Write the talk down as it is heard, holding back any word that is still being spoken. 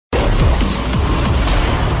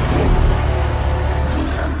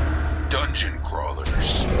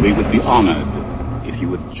We would be honored if you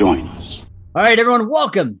would join us. All right, everyone,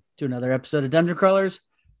 welcome to another episode of Dungeon Crawlers,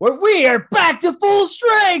 where we are back to full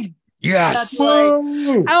strength. Yes.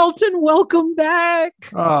 Right. Alton, welcome back.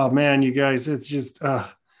 Oh man, you guys, it's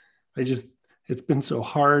been so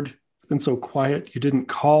hard. It's been so quiet. You didn't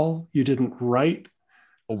call, you didn't write.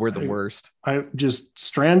 Oh, we're the worst. I just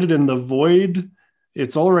stranded in the void.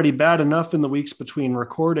 It's already bad enough in the weeks between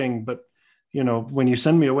recording, but you know, when you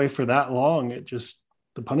send me away for that long,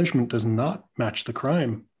 the punishment does not match the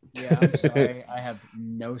crime. Yeah, I'm sorry. I have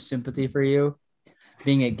no sympathy for you.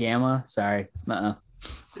 Being at Gamma, sorry. Yeah.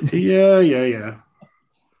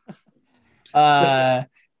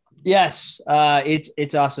 Yes,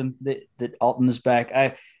 it's awesome that Alton is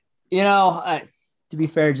back. To be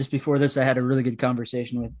fair, just before this, I had a really good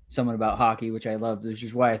conversation with someone about hockey, which I love, which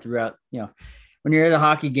is why I threw out, when you're at a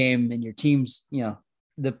hockey game and your team's,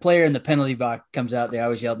 the player in the penalty box comes out, they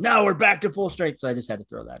always yell, "No, we're back to full strength." So I just had to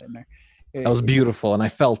throw that in there. That was beautiful, and I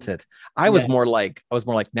felt it. I was more like,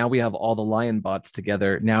 now we have all the Lion bots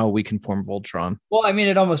together. Now we can form Voltron. Well, I mean,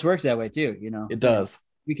 it almost works that way too. It does.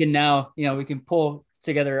 We can now, we can pull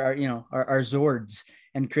together our Zords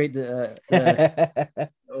and create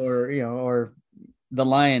or the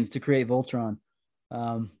Lion to create Voltron.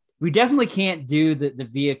 We definitely can't do the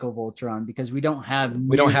vehicle Voltron because we don't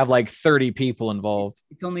have like 30 people involved.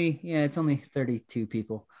 It's only 32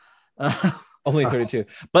 people. Only 32.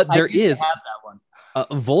 But there is have that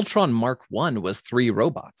one. Voltron Mark 1 was 3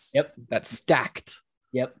 robots. Yep. That stacked.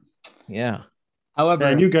 Yep. Yeah. However,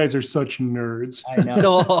 and you guys are such nerds. I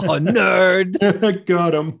know. Oh, nerd.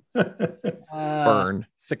 Got him. Burn.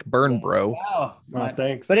 Sick burn, bro. Wow. Well,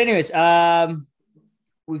 thanks. But anyways,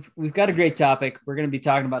 we've got a great topic. We're going to be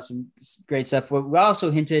talking about some great stuff. We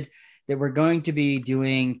also hinted that we're going to be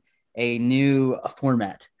doing a new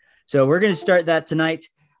format. So we're going to start that tonight.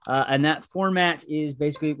 And that format is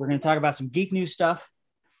basically, we're going to talk about some geek news stuff,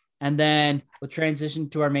 and then we'll transition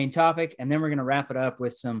to our main topic. And then we're going to wrap it up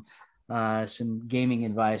with some gaming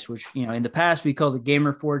advice, which, in the past we called it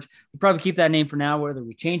Gamer Forge. We'll probably keep that name for now, whether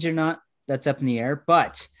we change it or not, that's up in the air.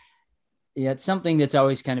 But yeah, it's something that's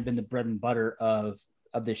always kind of been the bread and butter of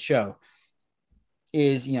this show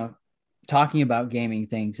is, talking about gaming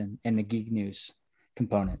things and the geek news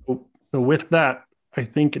component. So with that, I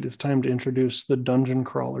think it is time to introduce the Dungeon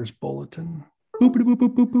Crawlers Bulletin.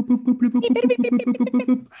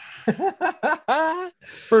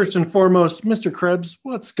 First and foremost, Mr. Krebs,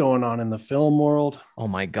 what's going on in the film world? Oh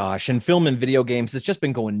my gosh. And film and video games, it's just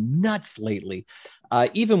been going nuts lately.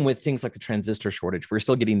 Even with things like the transistor shortage, we're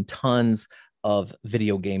still getting tons of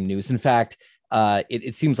video game news. In fact,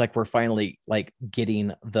 it seems like we're finally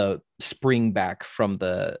getting the spring back from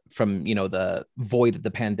the void that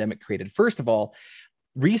the pandemic created. First of all,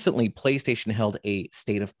 recently PlayStation held a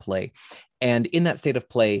state of play, and in that state of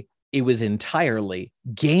play, it was entirely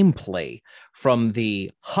gameplay from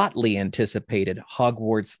the hotly anticipated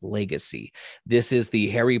Hogwarts Legacy. This is the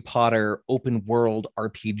Harry Potter open world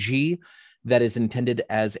RPG that is intended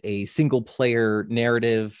as a single player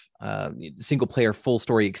narrative, single player full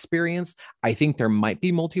story experience. I think there might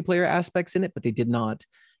be multiplayer aspects in it, but they did not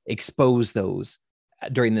expose those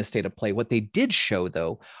during this state of play. What they did show,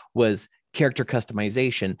 though, was character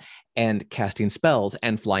customization and casting spells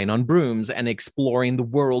and flying on brooms and exploring the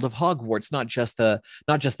world of Hogwarts, not just the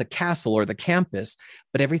castle or the campus,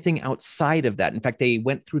 but everything outside of that. In fact, they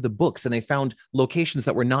went through the books and they found locations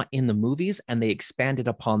that were not in the movies, and they expanded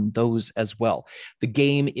upon those as well. The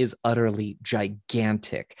game is utterly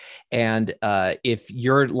gigantic. And if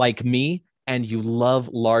you're like me and you love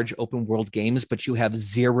large open world games, but you have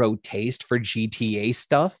zero taste for GTA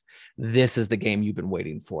stuff, this is the game you've been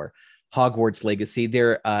waiting for. Hogwarts Legacy.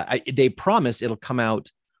 They promise it'll come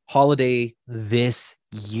out holiday this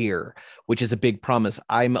year, which is a big promise.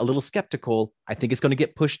 I'm a little skeptical. I think it's going to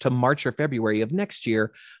get pushed to March or February of next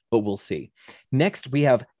year, but we'll see. Next, we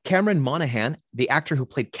have Cameron Monaghan, the actor who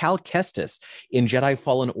played Cal Kestis in Jedi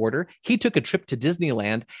Fallen Order. He took a trip to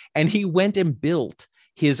Disneyland and he went and built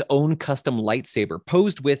his own custom lightsaber,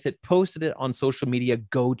 posed with it, posted it on social media.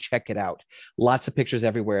 Go check it out. Lots of pictures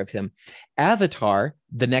everywhere of him. Avatar,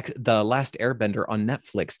 the Last Airbender on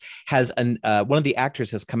Netflix, has one of the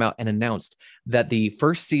actors has come out and announced that the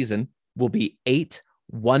first season will be 8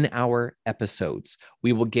 one-hour episodes.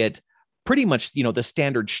 We will get pretty much, the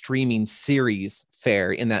standard streaming series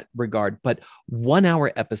fare in that regard, but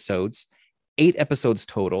 1-hour episodes, 8 episodes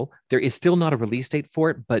total. There is still not a release date for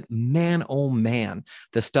it, but man, oh man,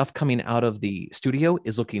 the stuff coming out of the studio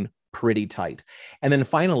is looking pretty tight. And then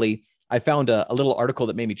finally, I found a little article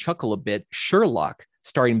that made me chuckle a bit. Sherlock,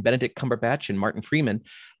 starring Benedict Cumberbatch and Martin Freeman.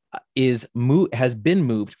 has been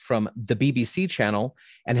moved from the BBC channel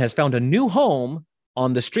and has found a new home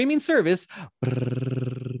on the streaming service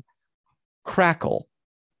Crackle.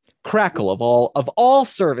 Crackle of all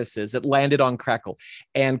services, it landed on Crackle,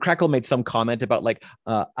 and Crackle made some comment about like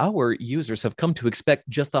our users have come to expect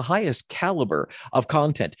just the highest caliber of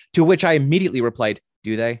content, to which I immediately replied,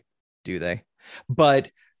 do they?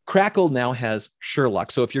 But Crackle now has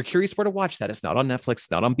Sherlock, so if you're curious where to watch that, it's not on Netflix,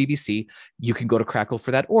 it's not on BBC, you can go to Crackle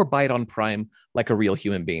for that, or buy it on Prime like a real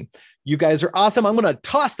human being. You guys are awesome. I'm going to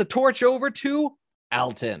toss the torch over to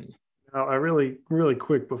Alton. Now, I really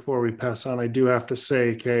quick before we pass on, I do have to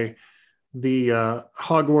say, Kay, the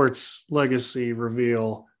Hogwarts Legacy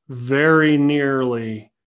reveal very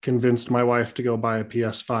nearly convinced my wife to go buy a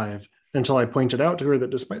PS5 until I pointed out to her that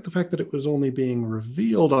despite the fact that it was only being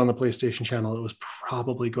revealed on the PlayStation channel, it was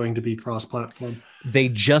probably going to be cross-platform. They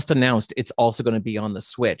just announced it's also going to be on the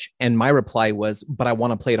Switch. And my reply was, but I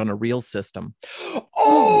want to play it on a real system.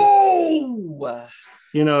 Oh!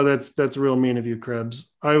 You know, that's real mean of you,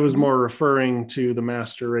 Krebs. I was more referring to the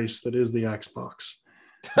master race that is the Xbox.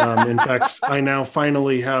 In fact, I now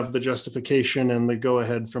finally have the justification and the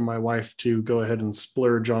go-ahead from my wife to go ahead and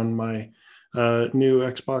splurge on my new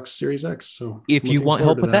Xbox Series X. So if you want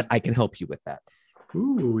help with that, I can help you with that.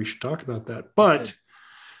 Ooh, we should talk about that. But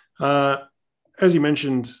as you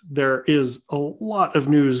mentioned, there is a lot of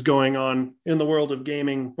news going on in the world of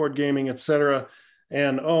gaming, board gaming, etc.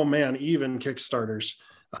 And oh man, even Kickstarters.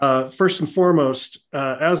 First and foremost,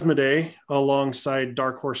 Asmodee, alongside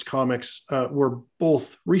Dark Horse Comics, were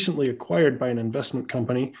both recently acquired by an investment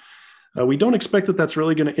company. We don't expect that that's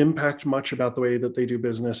really going to impact much about the way that they do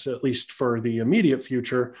business, at least for the immediate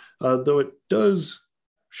future, though it does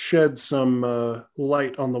shed some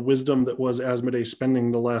light on the wisdom that was Asmodee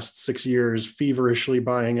spending the last 6 years feverishly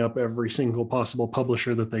buying up every single possible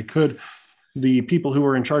publisher that they could. The people who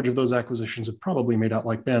were in charge of those acquisitions have probably made out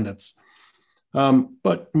like bandits.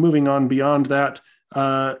 But moving on beyond that,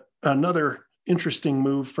 another interesting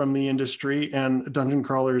move from the industry, and Dungeon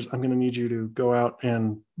Crawlers, I'm going to need you to go out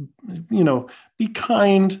and, be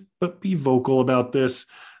kind, but be vocal about this.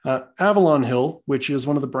 Avalon Hill, which is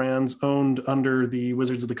one of the brands owned under the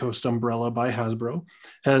Wizards of the Coast umbrella by Hasbro,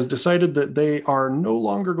 has decided that they are no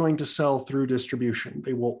longer going to sell through distribution.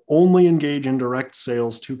 They will only engage in direct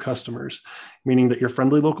sales to customers, meaning that your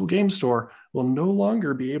friendly local game store will no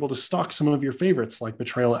longer be able to stock some of your favorites like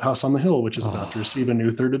Betrayal at House on the Hill, which is about to receive a new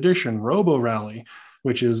 3rd edition, Robo Rally,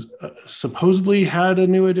 which is supposedly had a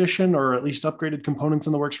new edition or at least upgraded components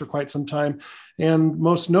in the works for quite some time. And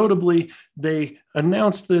most notably, they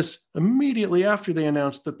announced this immediately after they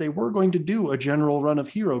announced that they were going to do a general run of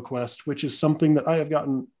Hero Quest, which is something that I have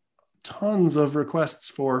gotten tons of requests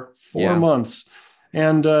for 4 months.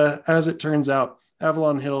 And as it turns out,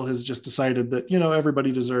 Avalon Hill has just decided that,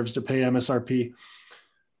 everybody deserves to pay MSRP.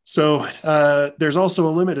 So there's also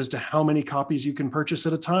a limit as to how many copies you can purchase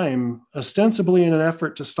at a time, ostensibly in an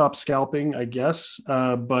effort to stop scalping, I guess.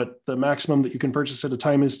 But the maximum that you can purchase at a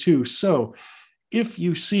time is 2. So if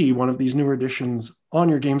you see one of these newer editions on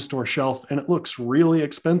your game store shelf and it looks really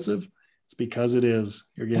expensive, it's because it is.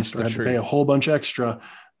 Your game store had to pay a whole bunch extra,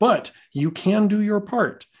 but you can do your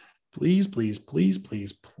part. Please, please, please,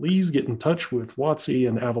 please, please get in touch with WotC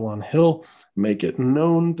and Avalon Hill. Make it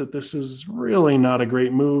known that this is really not a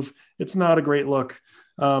great move. It's not a great look.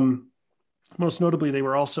 Most notably, they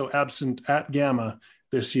were also absent at GAMA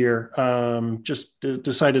this year. Just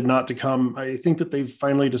decided not to come. I think that they've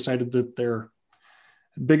finally decided that they're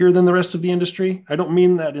bigger than the rest of the industry. I don't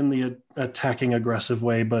mean that in the attacking aggressive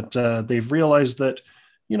way, but they've realized that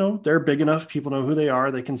they're big enough. People know who they are.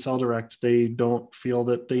 They can sell direct. They don't feel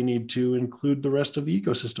that they need to include the rest of the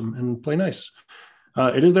ecosystem and play nice.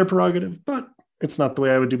 It is their prerogative, but it's not the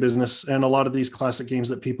way I would do business. And a lot of these classic games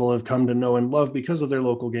that people have come to know and love because of their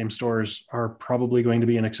local game stores are probably going to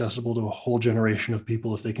be inaccessible to a whole generation of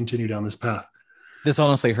people if they continue down this path. This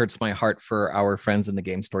honestly hurts my heart for our friends in the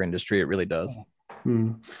game store industry. It really does.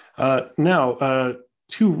 Now,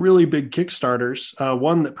 2 really big Kickstarters.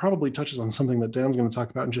 One that probably touches on something that Dan's going to talk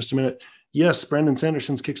about in just a minute. Yes, Brandon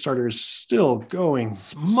Sanderson's Kickstarter is still going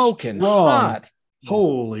smoking strong. Hot.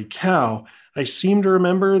 Holy cow. I seem to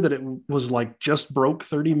remember that it was like just broke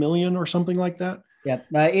 30 million or something like that. Yeah,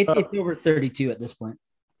 it's over 32 at this point.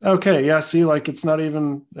 Okay, yeah, see, like it's not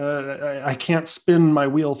even, I can't spin my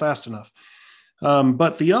wheel fast enough.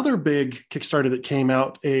 But the other big Kickstarter that came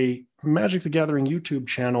out, a Magic the Gathering YouTube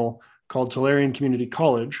channel called Tolarian Community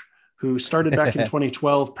College, who started back in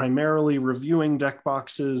 2012, primarily reviewing deck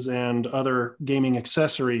boxes and other gaming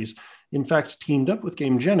accessories, in fact, teamed up with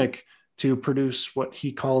GameGenic to produce what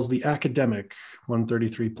he calls the Academic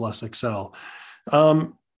 133 Plus XL.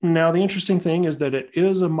 Now, the interesting thing is that it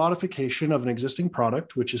is a modification of an existing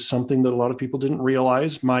product, which is something that a lot of people didn't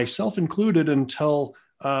realize, myself included, until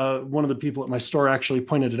one of the people at my store actually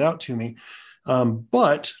pointed it out to me.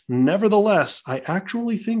 But nevertheless, I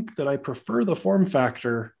actually think that I prefer the form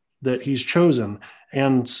factor that he's chosen.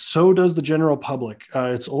 And so does the general public.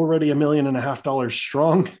 It's already $1.5 million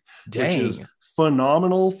strong, Dang. which is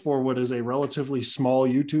phenomenal for what is a relatively small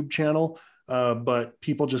YouTube channel. But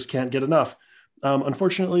people just can't get enough.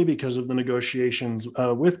 Unfortunately, because of the negotiations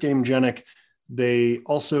with GameGenic, they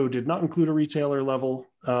also did not include a retailer level.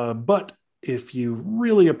 But if you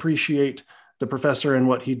really appreciate the professor and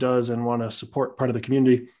what he does and want to support part of the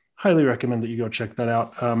community, highly recommend that you go check that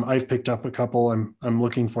out. I've picked up a couple. I'm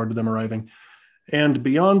looking forward to them arriving. And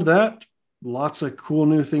beyond that, lots of cool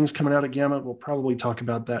new things coming out at Gamut. We'll probably talk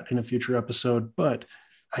about that in a future episode. But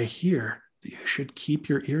I hear that you should keep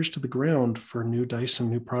your ears to the ground for new dice and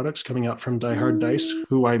new products coming out from Die Hard Dice,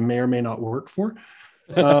 who I may or may not work for.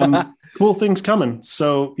 Cool things coming.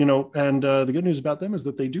 So, and the good news about them is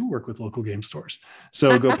that they do work with local game stores.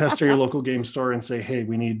 So go pester your local game store and say, hey,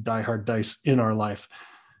 we need Die Hard Dice in our life.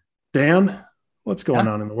 Dan, what's going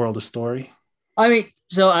on in the world of story? I mean,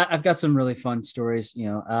 so I've got some really fun stories.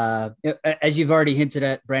 As you've already hinted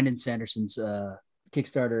at, Brandon Sanderson's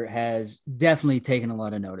Kickstarter has definitely taken a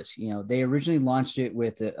lot of notice. They originally launched it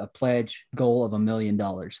with a pledge goal of $1 million.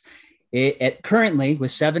 It currently,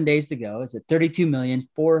 with 7 days to go, is at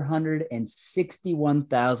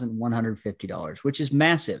 $32,461,150, which is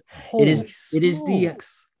massive. It is the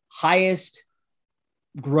highest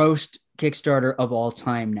grossed Kickstarter of all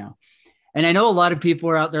time now. And I know a lot of people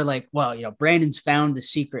are out there like, well, Brandon's found the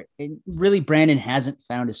secret. And really, Brandon hasn't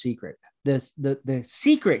found a secret. The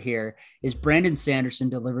secret here is Brandon Sanderson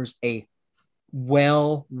delivers a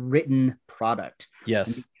well-written product.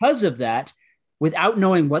 Yes. And because of that, without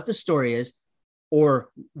knowing what the story is or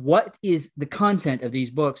what is the content of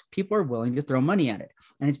these books, people are willing to throw money at it.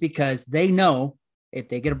 And it's because they know if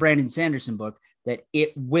they get a Brandon Sanderson book, that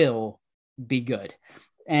it will be good.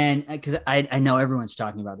 And because I know everyone's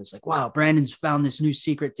talking about this, like, wow, Brandon's found this new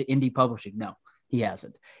secret to indie publishing. No, he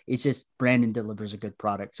hasn't. It's just Brandon delivers a good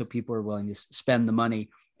product. So people are willing to spend the money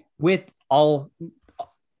with only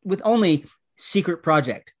Secret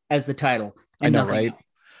Project as the title. And I know, right? Else.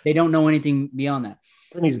 They don't know anything beyond that.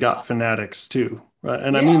 And he's got fanatics too.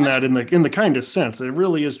 And I mean that in the kindest sense. It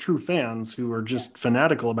really is true fans who are just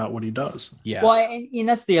fanatical about what he does. Yeah. Well, and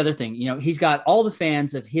that's the other thing. He's got all the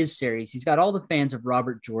fans of his series. He's got all the fans of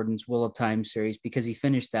Robert Jordan's Wheel of Time series because he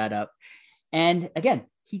finished that up. And again,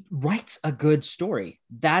 he writes a good story.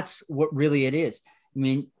 That's what really it is. I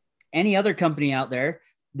mean, any other company out there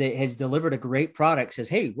that has delivered a great product says,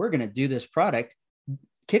 hey, we're going to do this product,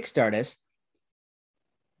 kickstart us.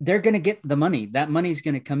 They're going to get the money. That money's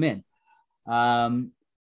going to come in. And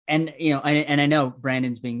I know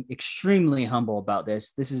Brandon's being extremely humble about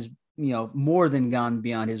this. This is, more than gone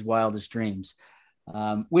beyond his wildest dreams,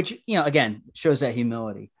 which, again, shows that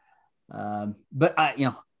humility. But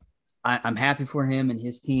I'm happy for him and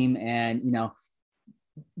his team, and,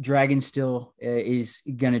 Dragon still is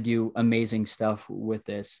going to do amazing stuff with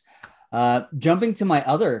this. Jumping to my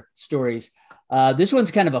other stories. This one's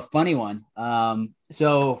kind of a funny one.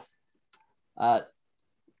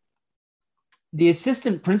 The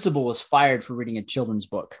assistant principal was fired for reading a children's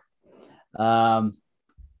book. So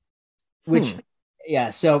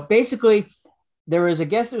basically there was a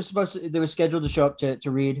guest that was scheduled to show up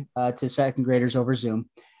to read to second graders over Zoom.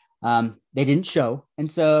 They didn't show. And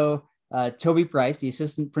so Toby Price, the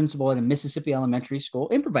assistant principal at a Mississippi elementary school,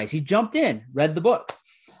 improvised. He jumped in, read the book.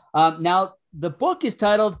 Now the book is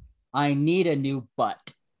titled, I Need a New Butt.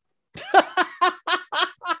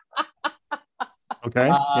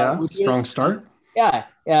 Okay. Strong start. Yeah.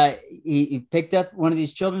 He picked up one of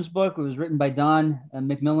these children's books. It was written by Don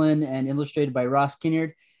McMillan and illustrated by Ross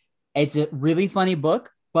Kinneard. It's a really funny book,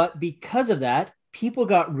 but because of that, people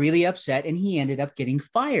got really upset and he ended up getting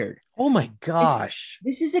fired. Oh my gosh.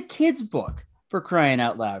 This is a kid's book, for crying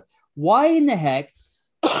out loud. Why in the heck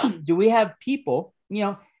do we have people,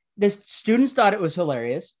 the students thought it was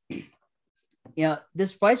hilarious.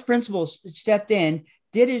 This vice principal stepped in,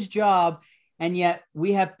 did his job, and yet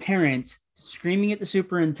we have parents screaming at the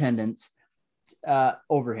superintendents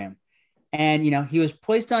over him. And, he was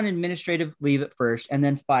placed on administrative leave at first and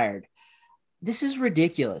then fired. This is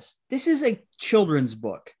ridiculous. This is a children's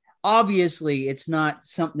book. Obviously, it's not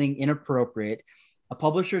something inappropriate. A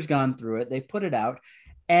publisher's gone through it. They put it out.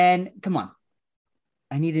 And come on.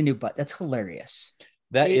 I need a new butt. That's hilarious.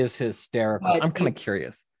 That is hysterical. I'm kind of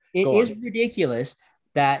curious. It is ridiculous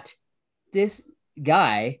that this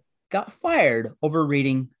guy got fired over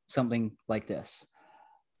reading something like this.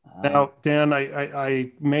 Now, Dan,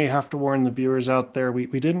 I may have to warn the viewers out there. We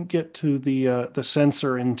didn't get to the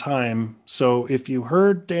censor in time. So if you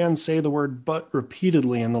heard Dan say the word "but"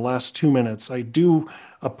 repeatedly in the last 2 minutes, I do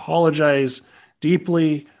apologize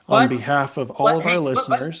deeply on behalf of all of our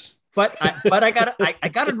listeners. But I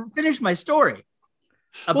gotta finish my story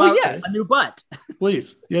about a new butt.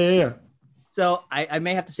 Please, yeah. So I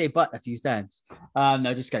may have to say "but" a few times.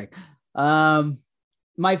 No, just kidding.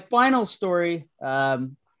 My final story.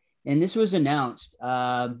 And this was announced.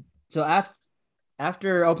 So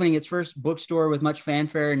after opening its first bookstore with much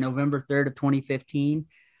fanfare in November 3rd of 2015,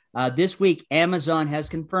 this week, Amazon has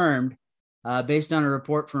confirmed, based on a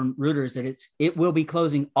report from Reuters, that it will be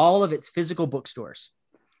closing all of its physical bookstores.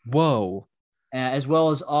 Whoa. As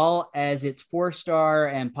well as its 4-star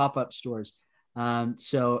and pop-up stores.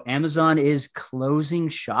 So Amazon is closing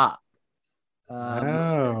shop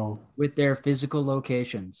with their physical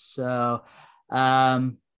locations. So,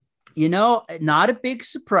 not a big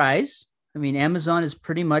surprise. I mean, Amazon is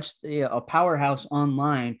pretty much a powerhouse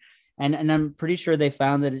online, and I'm pretty sure they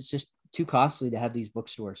found that it's just too costly to have these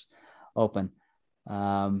bookstores open.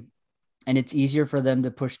 And it's easier for them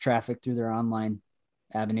to push traffic through their online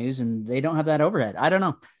avenues, and they don't have that overhead. I don't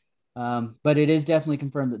know. But it is definitely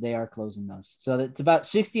confirmed that they are closing those. So it's about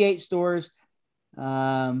 68 stores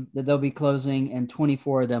that they'll be closing, and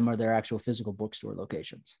 24 of them are their actual physical bookstore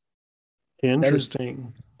locations.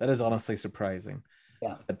 Interesting. That is honestly surprising.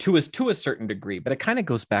 Yeah. To a certain degree, but it kind of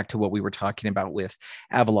goes back to what we were talking about with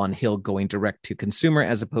Avalon Hill going direct to consumer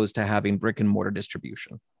as opposed to having brick and mortar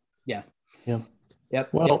distribution. Yeah. Yep.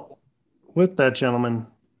 Well, with that, gentlemen,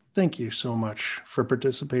 thank you so much for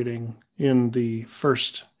participating in the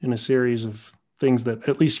first in a series of things that,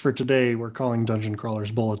 at least for today, we're calling Dungeon Crawlers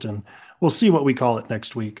Bulletin. We'll see what we call it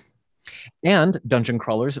next week. And Dungeon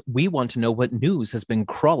Crawlers, we want to know what news has been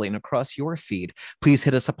crawling across your feed. Please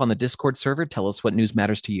hit us up on the Discord server. Tell us what news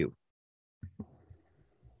matters to you.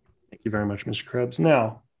 Thank you very much, Mr. Krebs.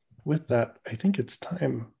 Now, with that, I think it's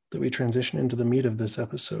time that we transition into the meat of this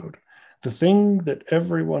episode. The thing that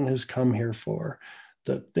everyone has come here for,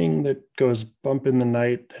 the thing that goes bump in the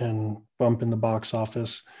night and bump in the box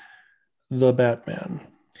office, The Batman.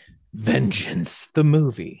 Vengeance, the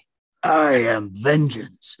movie. I am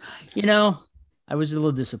vengeance. I was a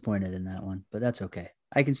little disappointed in that one, but that's okay.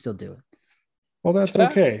 I can still do it. Well, that's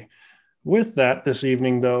okay. With that, this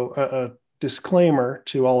evening, though, a disclaimer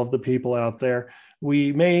to all of the people out there.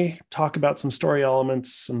 We may talk about some story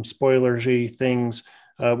elements, some spoilery things.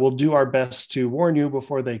 We'll do our best to warn you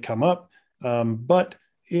before they come up. But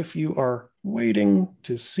if you are waiting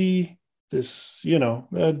to see this,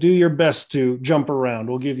 do your best to jump around.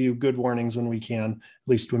 We'll give you good warnings when we can, at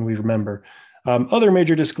least when we remember. Other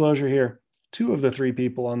major disclosure here. 2 of the 3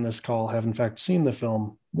 people on this call have in fact seen the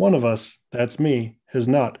film. One of us, that's me, has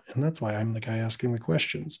not. And that's why I'm the guy asking the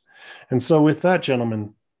questions. And so with that,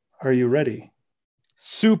 gentlemen, are you ready?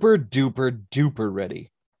 Super duper duper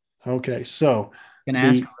ready. Okay, so. Can I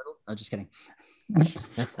ask a little? No, just kidding.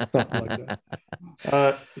 Something like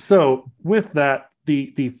that. So with that,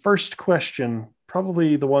 the first question,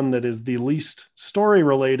 probably the one that is the least story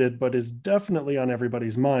related, but is definitely on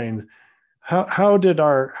everybody's mind. How did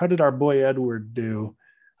our boy Edward do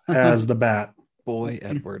as the Bat? Boy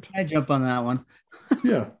Edward. Can I jump on that one?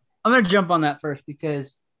 Yeah. I'm going to jump on that first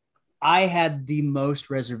because I had the most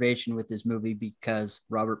reservation with this movie because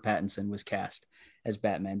Robert Pattinson was cast as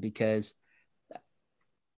Batman, because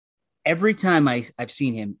every time I've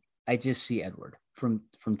seen him, I just see Edward from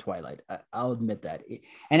Twilight. I'll admit that.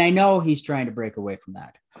 And I know he's trying to break away from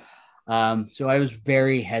that. So I was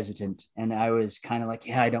very hesitant, and I was kind of like,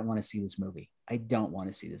 I don't want to see this movie.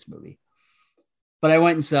 But I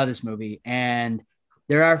went and saw this movie, and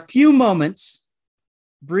there are a few moments,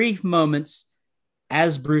 brief moments,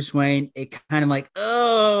 as Bruce Wayne, it kind of like,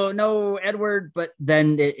 oh, no, Edward, but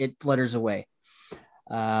then it flutters away.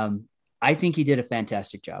 I think he did a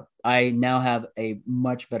fantastic job. I now have a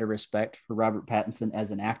much better respect for Robert Pattinson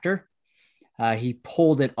as an actor. He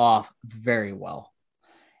pulled it off very well.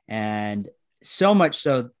 And so much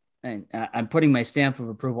so, and I'm putting my stamp of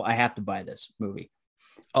approval, I have to buy this movie.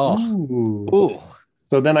 Ooh.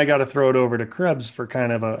 So then I got to throw it over to Krebs for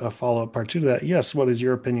kind of a follow-up part 2 to that. Yes, what is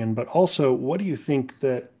your opinion? But also, what do you think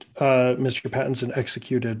that Mr. Pattinson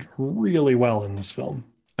executed really well in this film?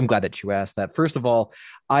 I'm glad that you asked that. First of all,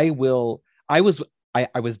 I was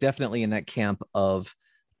definitely in that camp of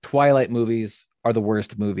Twilight movies are the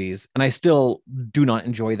worst movies, and I still do not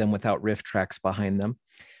enjoy them without riff tracks behind them.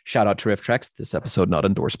 Shout out to riff tracks. This episode not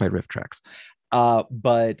endorsed by riff tracks.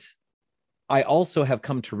 But I also have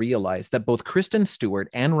come to realize that both Kristen Stewart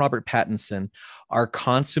and Robert Pattinson are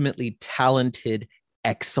consummately talented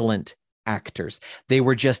excellent actors. They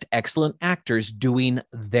were just excellent actors doing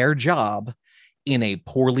their job in a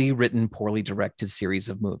poorly written, poorly directed series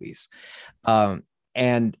of movies.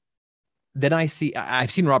 And then I've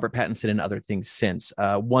seen Robert Pattinson in other things since.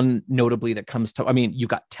 One notably that comes to, you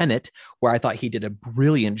got Tenet, where I thought he did a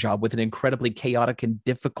brilliant job with an incredibly chaotic and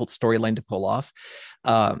difficult storyline to pull off,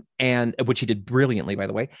 and which he did brilliantly, by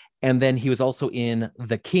the way. And then he was also in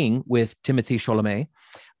The King with Timothée Chalamet,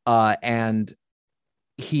 and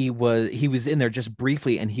he was in there just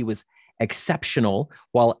briefly, and he was exceptional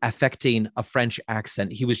while affecting a French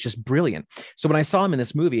accent. He was just brilliant. So when I saw him in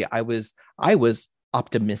this movie, I was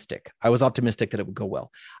optimistic. I was optimistic that it would go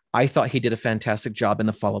well. I thought he did a fantastic job in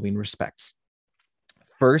the following respects.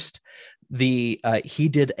 First, he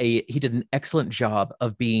did an excellent job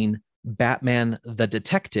of being Batman the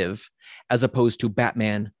detective as opposed to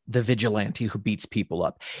Batman the vigilante who beats people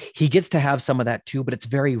up. He gets to have some of that too, but it's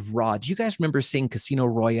very raw. Do you guys remember seeing Casino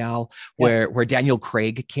Royale where Daniel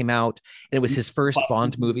Craig came out and it was his first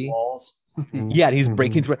Bond movie? Yeah, he's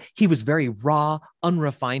breaking through. He was very raw,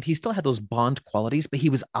 unrefined. He still had those Bond qualities, but he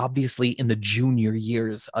was obviously in the junior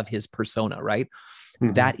years of his persona, right?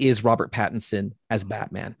 Mm-hmm. That is Robert Pattinson as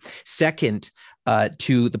Batman. Second,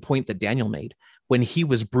 to the point that Daniel made, when he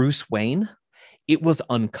was Bruce Wayne, it was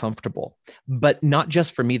uncomfortable, but not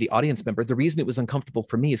just for me, the audience member. The reason it was uncomfortable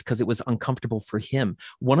for me is because it was uncomfortable for him.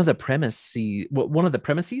 One of the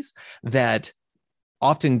premises that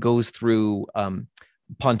often goes through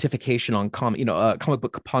pontification on comic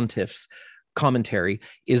book pontiffs commentary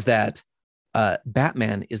is that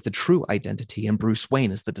Batman is the true identity and Bruce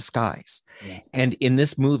Wayne is the disguise. Yeah. And in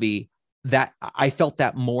this movie, that I felt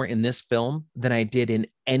that more in this film than I did in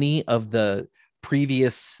any of the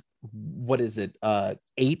previous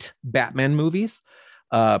 8 Batman movies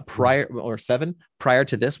prior, or 7 prior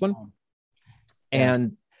to this one.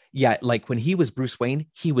 And yeah, like when he was Bruce Wayne,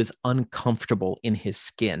 he was uncomfortable in his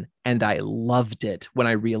skin, and I loved it when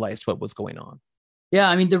I realized what was going on.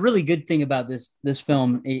 Yeah, the really good thing about this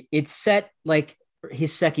film, it's set like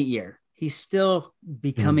his second year. He's still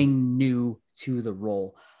becoming new to the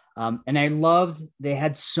role. And I loved they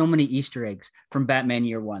had so many Easter eggs from Batman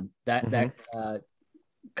Year One, that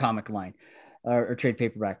comic line or trade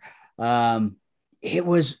paperback. It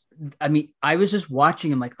was, I was just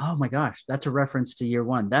watching him like, oh my gosh, that's a reference to Year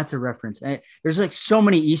One. That's a reference. And there's like so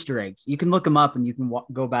many Easter eggs. You can look them up and you can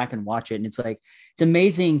go back and watch it. And it's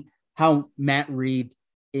amazing how Matt Reeves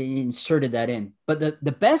inserted that in. But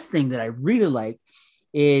the best thing that I really like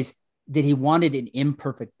is that he wanted an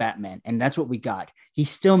imperfect Batman. And that's what we got. He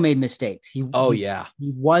still made mistakes. He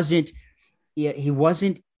wasn't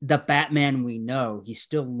the Batman we know. He's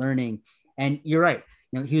still learning. And you're right.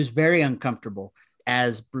 He was very uncomfortable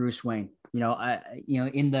as Bruce Wayne.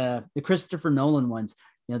 In the Christopher Nolan ones,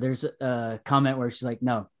 there's a comment where she's like,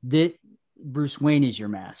 no, Bruce Wayne is your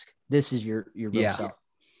mask. This is your real self.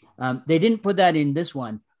 They didn't put that in this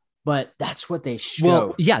one, but that's what they showed.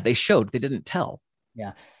 Well, yeah, they showed. They didn't tell.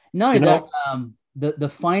 Yeah. Not only that, the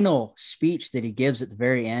final speech that he gives at the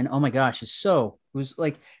very end, oh my gosh,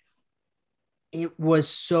 it was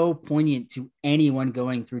so poignant to anyone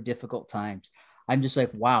going through difficult times. I'm just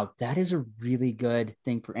like, wow, that is a really good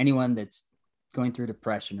thing for anyone that's going through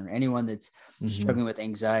depression or anyone that's struggling with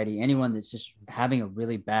anxiety, anyone that's just having a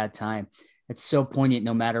really bad time. It's so poignant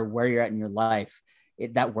no matter where you're at in your life.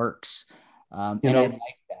 That works. I like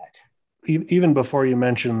that. Even before you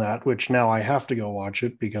mention that, which now I have to go watch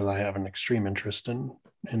it because I have an extreme interest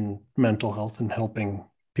in mental health and helping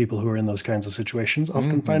people who are in those kinds of situations,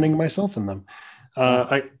 often finding myself in them.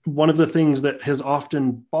 One of the things that has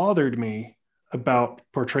often bothered me about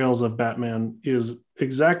portrayals of Batman is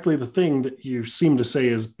exactly the thing that you seem to say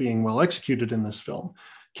is being well executed in this film.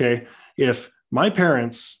 Okay. If my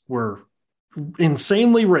parents were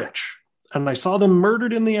insanely rich and I saw them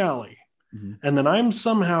murdered in the alley, and then I'm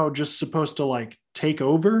somehow just supposed to take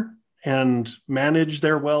over and manage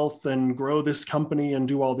their wealth and grow this company and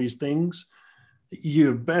do all these things,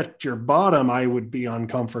 you bet your bottom I would be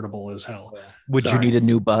uncomfortable as hell. Would you need a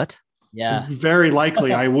new butt? Yeah, very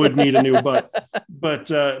likely I would need a new butt. But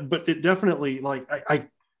it definitely,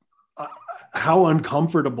 how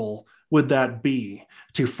uncomfortable would that be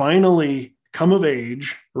to finally come of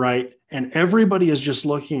age, right? And everybody is just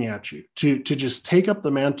looking at you to just take up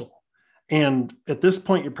the mantle. And at this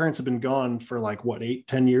point, your parents have been gone for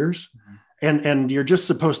 8-10 years, and you're just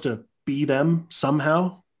supposed to be them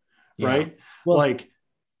somehow, right? Well,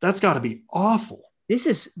 that's got to be awful. This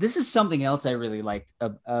is something else I really liked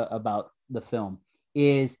about the film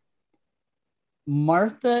is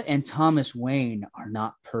Martha and Thomas Wayne are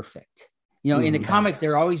not perfect. You know, in the comics,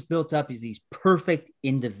 they're always built up as these perfect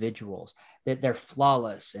individuals, that they're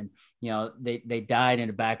flawless, and you know they died in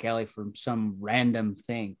a back alley from some random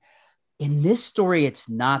thing. In this story, it's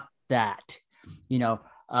not that. You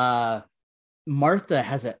know, Martha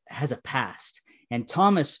has a past, and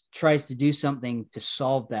Thomas tries to do something to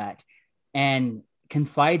solve that, and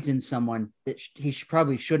confides in someone that he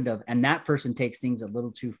probably shouldn't have, and that person takes things a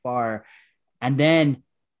little too far, and then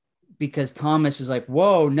because Thomas is like,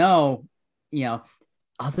 "Whoa, no." You know,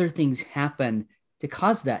 other things happen to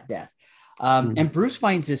cause that death. And Bruce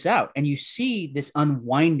finds this out, and you see this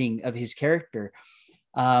unwinding of his character.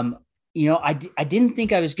 You know, I didn't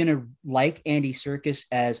think I was going to like Andy Serkis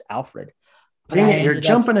as Alfred. Dang it, you're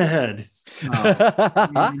jumping ahead.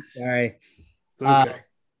 Oh, sorry. Okay.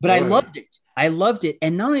 But I loved it. I loved it.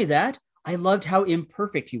 And not only that, I loved how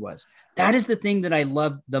imperfect he was. That is the thing that I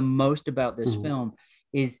loved the most about this film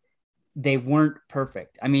is they weren't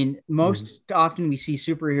perfect. I mean, most often we see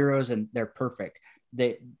superheroes and they're perfect.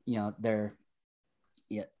 They, you know, they're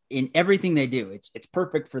in everything they do. It's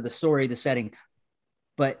perfect for the story, the setting,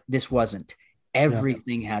 but this wasn't.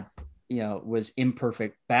 Everything had, you know, was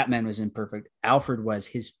imperfect. Batman was imperfect. Alfred was.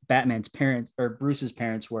 Batman's parents, or Bruce's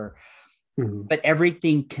parents were, but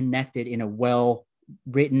everything connected in a well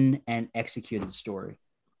written and executed story.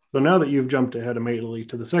 So now that you've jumped ahead immediately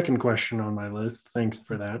to the second question on my list, thanks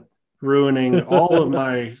for that. Ruining all of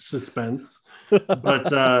my suspense.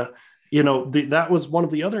 But, you know, that was one of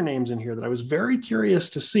the other names in here that I was very curious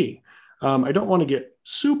to see. I don't want to get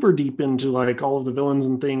super deep into like all of the villains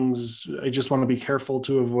and things. I just want to be careful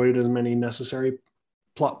to avoid as many necessary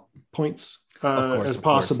plot points as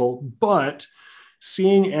possible. But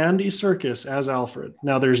seeing Andy Serkis as Alfred,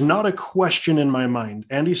 now there's not a question in my mind.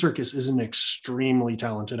 Andy Serkis is an extremely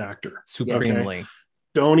talented actor. Supremely. Okay?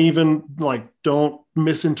 Don't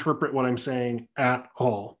misinterpret what I'm saying at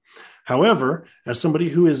all. However, as somebody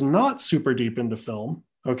who is not super deep into film,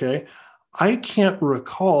 okay, I can't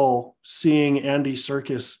recall seeing Andy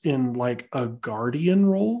Serkis in like a Guardian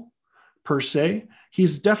role per se.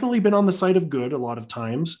 He's definitely been on the side of good a lot of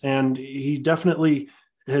times, and he definitely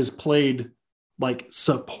has played like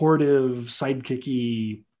supportive,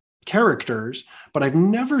 sidekicky characters, but I've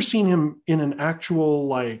never seen him in an actual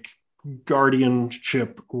like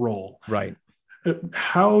guardianship role. Right.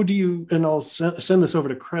 How do you, and I'll send this over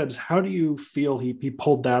to Krebs, how do you feel he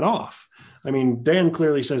pulled that off? I mean, Dan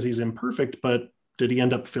clearly says he's imperfect, but did he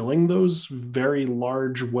end up filling those very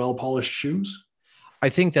large, well-polished shoes? I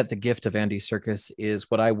think that the gift of Andy Serkis is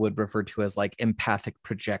what I would refer to as like empathic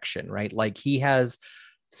projection, right? Like he has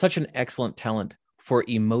such an excellent talent for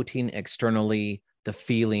emoting externally the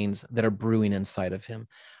feelings that are brewing inside of him.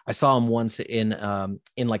 I saw him once in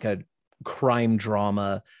like a crime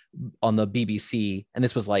drama on the BBC, and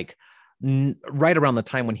this was like right around the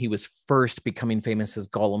time when he was first becoming famous as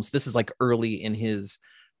Gollum. So this is like early in his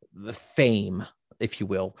fame, if you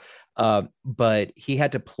will. But he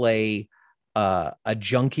had to play a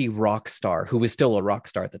junkie rock star who was still a rock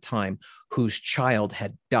star at the time, whose child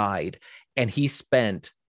had died, and he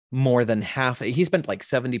spent like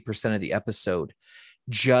 70% of the episode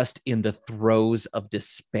just in the throes of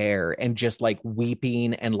despair and just like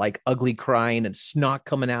weeping and like ugly crying and snot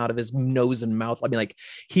coming out of his nose and mouth. I mean, like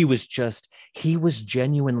he was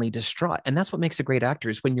genuinely distraught. And that's what makes a great actor,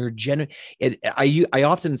 is when you're genuine. I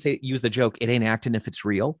often use the joke, it ain't acting if it's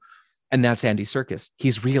real. And that's Andy Serkis.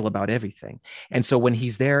 He's real about everything. And so when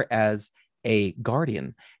he's there as a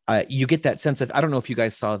guardian, you get that sense of, I don't know if you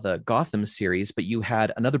guys saw the Gotham series, but you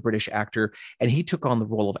had another British actor and he took on the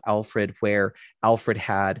role of Alfred, where Alfred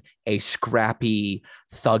had a scrappy,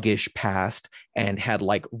 thuggish past and had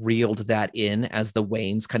like reeled that in as the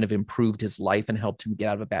Waynes kind of improved his life and helped him get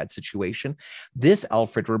out of a bad situation. This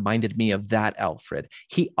Alfred reminded me of that Alfred.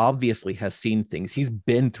 He obviously has seen things. He's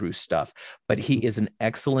been through stuff, but he is an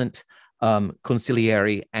excellent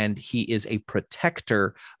consigliere, and he is a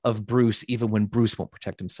protector of Bruce even when Bruce won't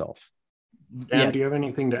protect himself. Dan, do you have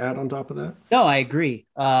anything to add on top of that? No, I agree.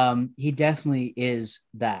 He definitely is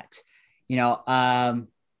that. You know,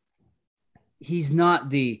 he's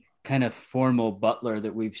not the kind of formal butler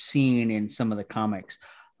that we've seen in some of the comics.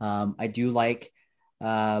 I do like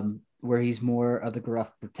where he's more of the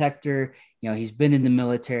gruff protector. You know, he's been in the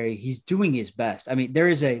military. He's doing his best. I mean, there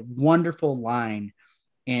is a wonderful line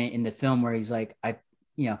in the film where he's like,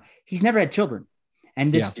 he's never had children,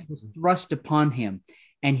 and this was thrust upon him,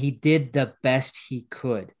 and he did the best he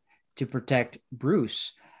could to protect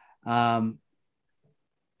Bruce. And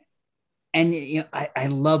you know, I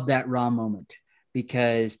love that raw moment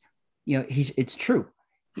because, you know, it's true.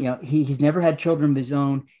 You know, he's never had children of his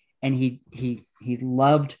own, and he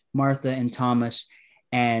loved Martha and Thomas,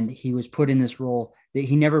 and he was put in this role that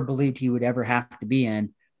he never believed he would ever have to be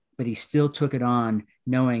in, but he still took it on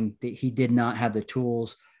knowing that he did not have the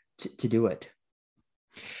tools to do it.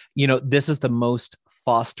 This is the most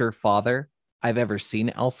foster father I've ever seen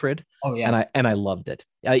Alfred. Oh yeah. And I loved it.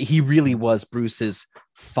 He really was Bruce's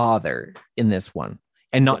father in this one,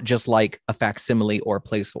 and not just like a facsimile or a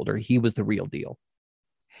placeholder. He was the real deal.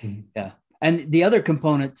 Yeah. And the other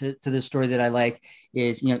component to this story that I like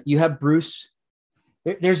is, you have Bruce.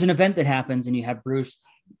 There's an event that happens, and you have Bruce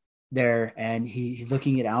there, and he's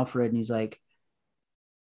looking at Alfred, and he's like,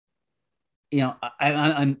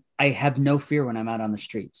 I have no fear when I'm out on the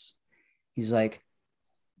streets. He's like,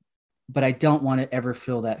 but I don't want to ever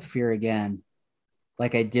feel that fear again,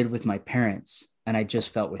 like I did with my parents, and I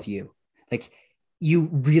just felt with you. Like, you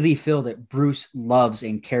really feel that Bruce loves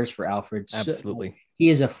and cares for Alfred. Absolutely. So he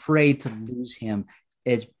is afraid to lose him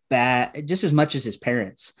as bad, just as much as his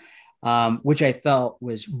parents, which I felt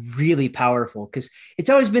was really powerful, because it's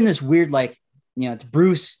always been this weird, like, it's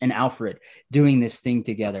Bruce and Alfred doing this thing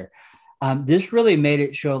together. This really made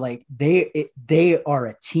it show like they are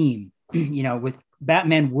a team. With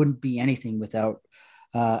Batman wouldn't be anything without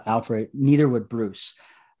Alfred. Neither would Bruce.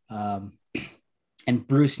 And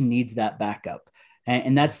Bruce needs that backup.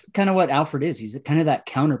 And that's kind of what Alfred is. He's kind of that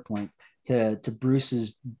counterpoint to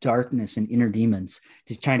Bruce's darkness and inner demons.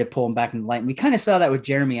 He's trying to pull him back into light. And we kind of saw that with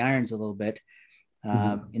Jeremy Irons a little bit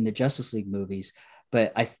in the Justice League movies,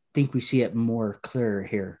 but I think we see it more clearer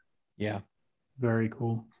here. Yeah. Very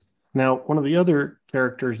cool. Now, one of the other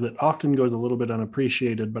characters that often goes a little bit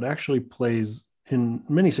unappreciated, but actually plays in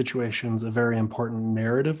many situations a very important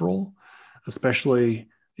narrative role, especially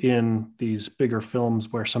in these bigger films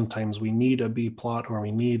where sometimes we need a B plot or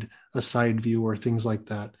we need a side view or things like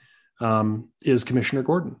that, is Commissioner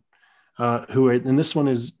Gordon, who in this one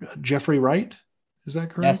is Jeffrey Wright. Is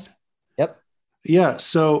that correct? Yes. Yep. Yeah.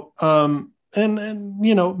 So, and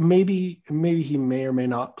maybe he may or may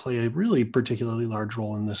not play a really particularly large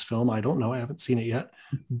role in this film. I don't know. I haven't seen it yet.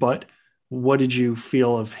 But what did you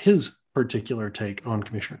feel of his particular take on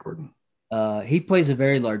Commissioner Gordon? He plays a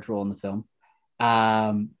very large role in the film.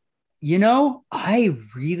 I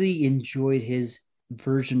really enjoyed his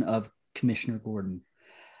version of Commissioner Gordon.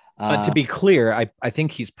 To be clear, I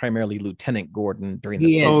think he's primarily Lieutenant Gordon during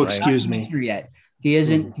the film. Oh, excuse me. Yet. He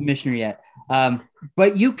isn't commissioner yet.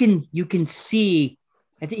 But you can see,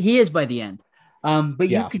 I think he is by the end. But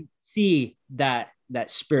you can see that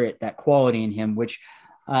spirit, that quality in him, which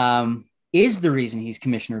is the reason he's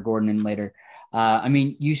Commissioner Gordon and later.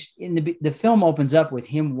 The film opens up with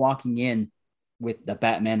him walking in with the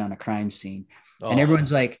Batman on a crime scene. And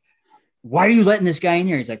everyone's like, why are you letting this guy in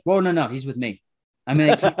here? He's like, whoa, no, he's with me. I mean,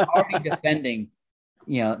 like, he's already defending,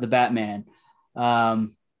 the Batman.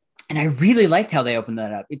 And I really liked how they opened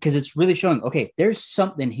that up, because it's really showing, okay, there's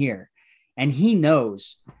something here. And he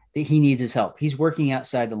knows that he needs his help. He's working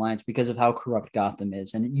outside the lines because of how corrupt Gotham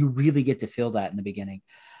is. And you really get to feel that in the beginning.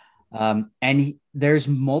 There's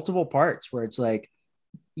multiple parts where it's like,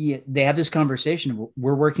 they have this conversation of,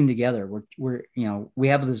 we're working together. We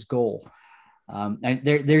have this goal. And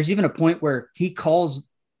there's even a point where he calls,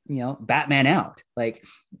 Batman out, like,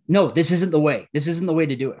 no, this isn't the way. This isn't the way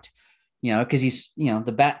to do it. Because he's,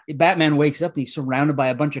 Batman wakes up and he's surrounded by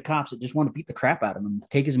a bunch of cops that just want to beat the crap out of him and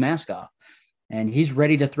take his mask off. And he's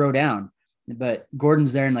ready to throw down. But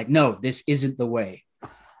Gordon's there and like, no, this isn't the way.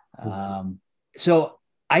 So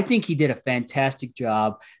I think he did a fantastic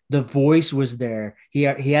job. The voice was there. He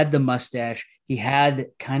had the mustache. He had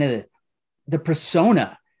kind of the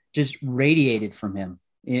persona just radiated from him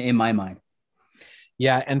in my mind.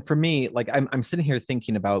 Yeah. And for me, like, I'm sitting here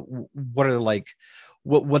thinking about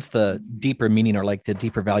what's the deeper meaning or like the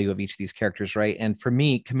deeper value of each of these characters, right? And for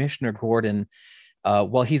me, Commissioner Gordon,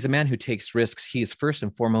 while he's a man who takes risks, he is first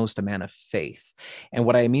and foremost a man of faith. And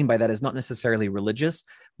what I mean by that is not necessarily religious,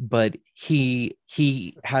 but he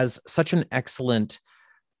has such an excellent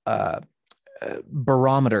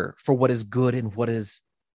barometer for what is good and what is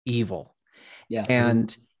evil. Yeah.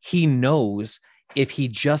 And he knows if he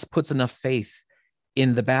just puts enough faith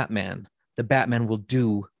in the Batman will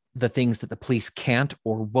do the things that the police can't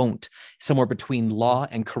or won't. Somewhere between law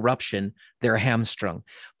and corruption, they're hamstrung.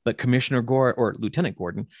 But Commissioner Gordon, or Lieutenant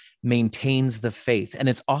Gordon, maintains the faith. And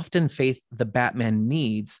it's often faith the Batman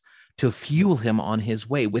needs to fuel him on his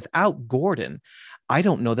way. Without Gordon, I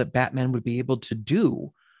don't know that Batman would be able to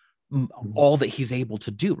do all that he's able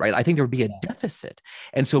to do, right? I think there would be a deficit.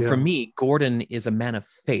 And so for me, Gordon is a man of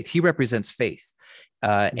faith. He represents faith.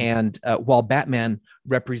 And while Batman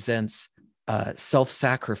represents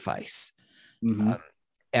self-sacrifice,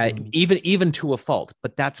 even to a fault,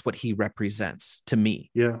 but that's what he represents to me.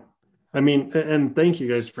 Yeah. I mean, and thank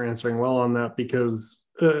you guys for answering well on that, because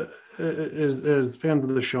as fans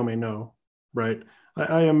of the show may know, right?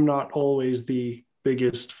 I am not always the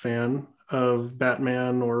biggest fan of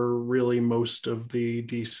Batman or really most of the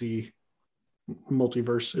DC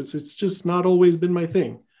multiverse. It's just not always been my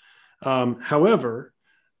thing. However,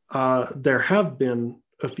 there have been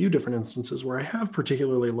a few different instances where I have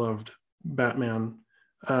particularly loved Batman.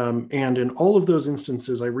 And in all of those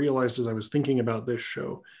instances, I realized as I was thinking about this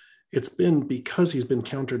show, it's been because he's been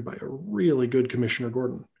countered by a really good Commissioner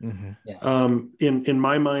Gordon. Mm-hmm. Yeah. In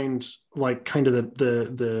my mind, like kind of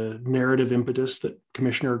the narrative impetus that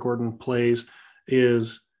Commissioner Gordon plays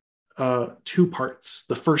is two parts.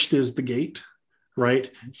 The first is the gate, right?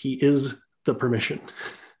 He is the permission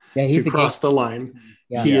He's to cross the line.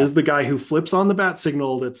 Yeah. He is the guy who flips on the bat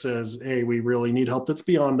signal that says, hey, we really need help that's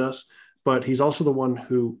beyond us. But he's also the one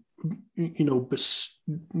who,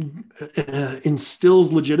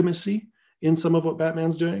 instills legitimacy in some of what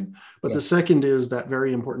Batman's doing. But the second is that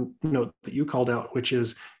very important note that you called out, which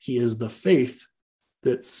is he is the faith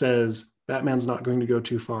that says Batman's not going to go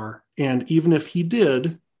too far. And even if he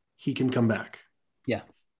did, he can come back. Yeah.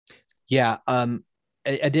 Yeah.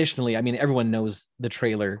 Additionally, I mean, everyone knows the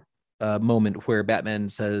trailer moment where Batman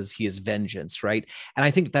says he is vengeance, right? And I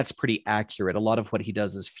think that's pretty accurate. A lot of what he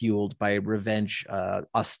does is fueled by revenge,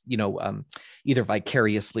 either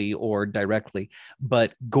vicariously or directly.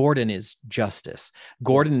 But Gordon is justice.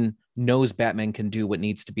 Gordon knows Batman can do what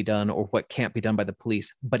needs to be done or what can't be done by the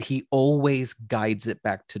police, but he always guides it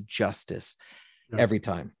back to justice every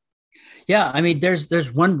time. Yeah, I mean,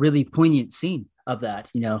 there's one really poignant scene of that,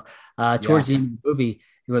 towards the end of the movie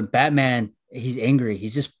when Batman, he's angry,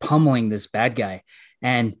 he's just pummeling this bad guy,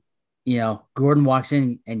 and Gordon walks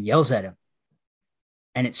in and yells at him,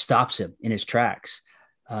 and it stops him in his tracks.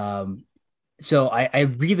 So I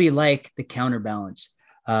really like the counterbalance.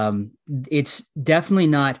 It's definitely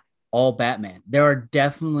not all Batman. There are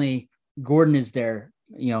definitely, Gordon is there.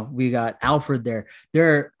 We got Alfred there.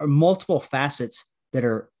 There are multiple facets that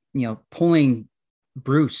are pulling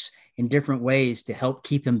Bruce in different ways to help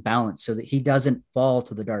keep him balanced so that he doesn't fall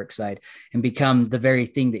to the dark side and become the very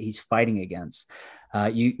thing that he's fighting against.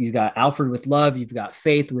 You got Alfred with love, you've got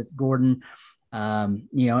faith with Gordon,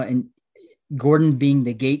 and Gordon being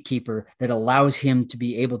the gatekeeper that allows him to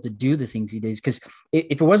be able to do the things he does. Because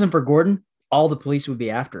if it wasn't for Gordon, all the police would be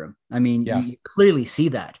after him. I mean, you clearly see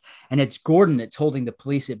that. And it's Gordon that's holding the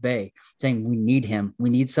police at bay, saying, we need him. We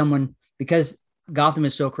need someone, because Gotham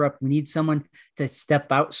is so corrupt. We need someone to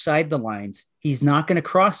step outside the lines. He's not going to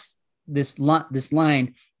cross this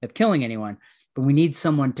line of killing anyone, but we need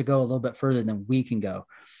someone to go a little bit further than we can go,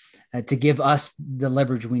 to give us the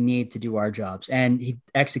leverage we need to do our jobs. And he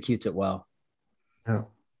executes it well. Yeah,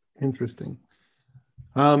 interesting.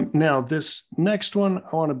 Now, this next one,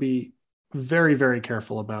 I want to be very, very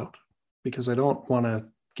careful about, because I don't want to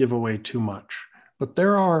give away too much. But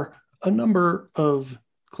there are a number of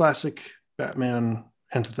classic Batman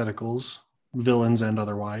antitheticals, villains and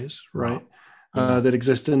otherwise, right? That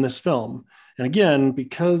exist in this film. And again,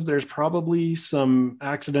 because there's probably some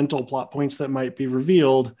accidental plot points that might be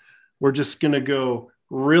revealed, we're just going to go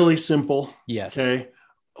really simple. Yes. Okay.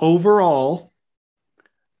 Overall,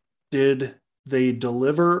 did they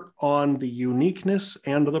deliver on the uniqueness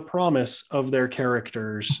and the promise of their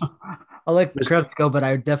characters? I'll let Krebs go, but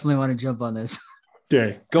I definitely want to jump on this.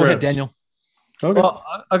 Okay. Go ahead, Daniel. Okay. Well,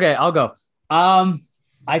 okay, I'll go.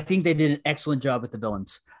 I think they did an excellent job with the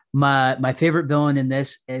villains. My favorite villain in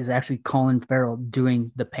this is actually Colin Farrell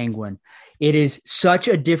doing the Penguin. It is such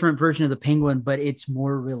a different version of the Penguin, but it's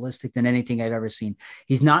more realistic than anything I've ever seen.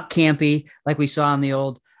 He's not campy like we saw in the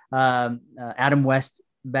old Adam West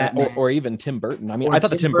Batman, or even Tim Burton. I mean, I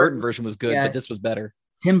thought the Tim Burton version was good, but this was better.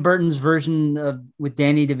 Tim Burton's version with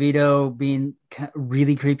Danny DeVito being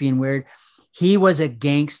really creepy and weird. He was a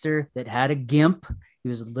gangster that had a gimp. He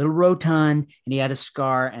was a little rotund, and he had a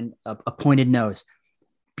scar and a pointed nose.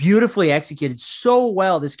 Beautifully executed so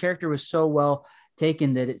well. This character was so well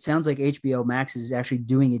taken that it sounds like HBO Max is actually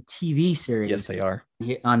doing a TV series. Yes, they are.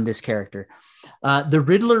 On this character. The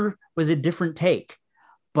Riddler was a different take,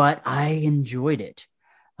 but I enjoyed it.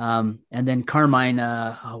 And then Carmine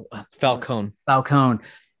Falcone.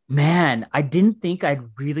 Man, I didn't think I'd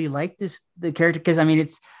really like the character, because I mean,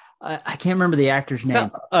 it's I can't remember the actor's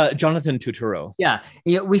name. Jonathan Turturro. Yeah,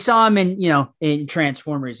 we saw him in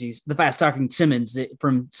Transformers. He's the fast talking Simmons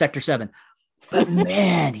from Sector 7. But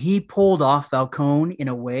man, he pulled off Falcone in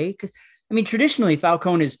a way, because I mean, traditionally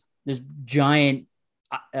Falcone is this giant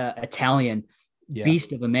Italian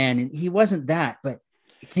beast of a man, and he wasn't that, but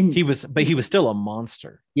he was still a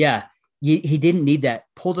monster. Yeah, he didn't need that.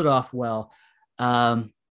 Pulled it off well.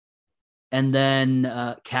 And then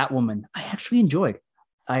Catwoman, I actually enjoyed.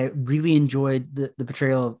 I really enjoyed the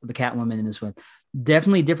portrayal of the Catwoman in this one.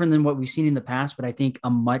 Definitely different than what we've seen in the past, but I think a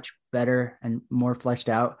much better and more fleshed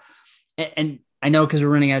out. And I know because we're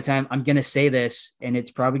running out of time, I'm going to say this, and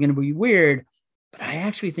it's probably going to be weird, but I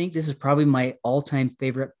actually think this is probably my all-time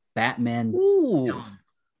favorite Batman film.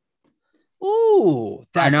 Ooh,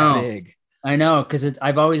 that's big. I know, because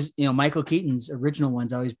I've always, Michael Keaton's original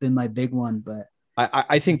one's always been my big one, but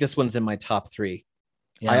I think this one's in my top 3.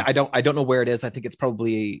 Yeah. I don't know where it is. I think it's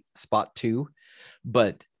probably spot 2,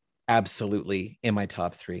 but absolutely in my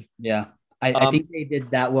top 3. Yeah. I think they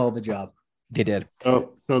did that well of a job. They did.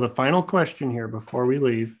 So the final question here before we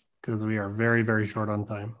leave, because we are very, very short on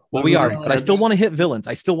time. Well, we are, but I still want to hit villains.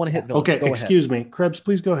 Okay, excuse me. Krebs,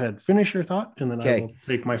 please go ahead. Finish your thought, and then I will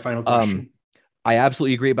take my final question. I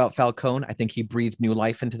absolutely agree about Falcone. I think he breathed new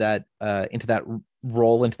life into that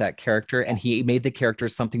role, into that character, and he made the character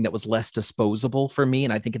something that was less disposable for me.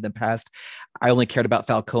 And I think in the past, I only cared about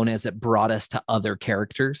Falcone as it brought us to other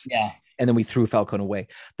characters. Yeah. And then we threw Falcone away.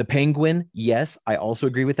 The Penguin, yes, I also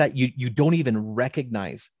agree with that. You don't even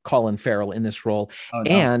recognize Colin Farrell in this role. Oh,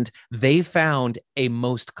 no. And they found a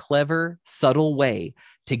most clever, subtle way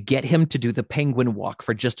to get him to do the penguin walk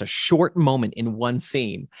for just a short moment in one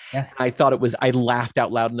scene. Yeah. I laughed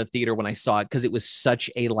out loud in the theater when I saw it because it was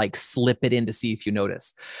such a slip it in to see if you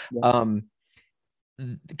notice. Yeah.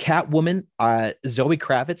 Catwoman, Zoe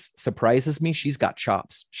Kravitz surprises me. She's got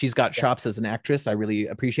chops. She's got chops as an actress. I really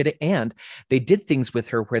appreciate it. And they did things with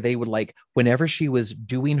her where they would whenever she was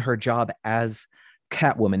doing her job as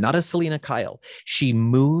Catwoman, not as Selena Kyle, she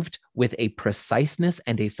moved with a preciseness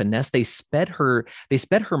and a finesse. They sped her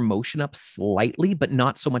motion up slightly, but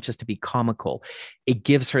not so much as to be comical. It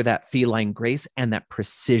gives her that feline grace and that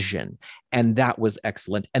precision. And that was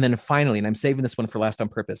excellent. And then finally, and I'm saving this one for last on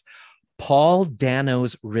purpose, Paul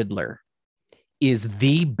Dano's Riddler is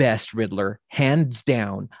the best Riddler, hands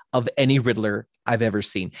down, of any Riddler I've ever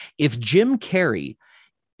seen. If Jim Carrey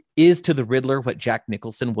is to the Riddler what Jack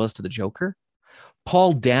Nicholson was to the Joker,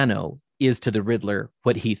 Paul Dano is to the Riddler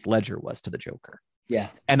what Heath Ledger was to the Joker. Yeah.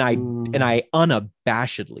 And I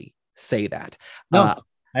unabashedly say that. No,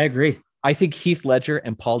 I agree. I think Heath Ledger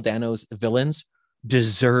and Paul Dano's villains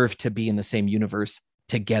deserve to be in the same universe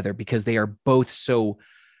together because they are both so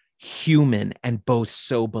human and both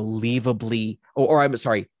so believably,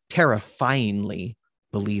 terrifyingly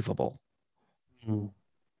believable.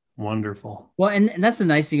 Wonderful. Well, and that's the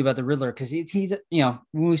nice thing about the Riddler, because he's when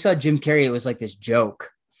we saw Jim Carrey, it was like this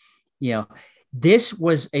joke. This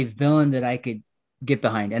was a villain that I could get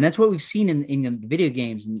behind, and that's what we've seen in the video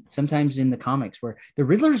games and sometimes in the comics, where the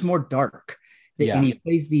Riddler is more dark. And he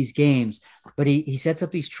plays these games, but he sets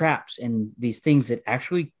up these traps and these things that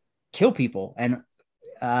actually kill people and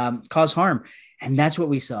cause harm. And that's what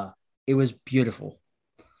we saw. It was beautiful.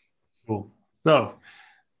 Cool. So,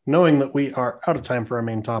 knowing that we are out of time for our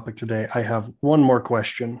main topic today, I have one more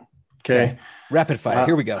question. Okay. Rapid fire.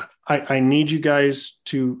 Here we go. I need you guys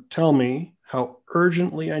to tell me how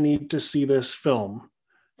urgently I need to see this film,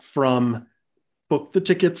 from book the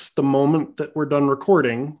tickets the moment that we're done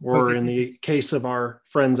recording, or in the case of our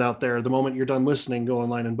friends out there, the moment you're done listening, go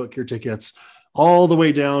online and book your tickets, all the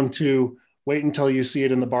way down to wait until you see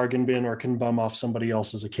it in the bargain bin or can bum off somebody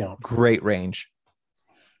else's account. Great range.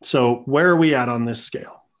 So where are we at on this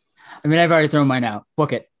scale? I mean, I've already thrown mine out.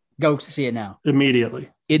 Book it. Go see it now. Immediately.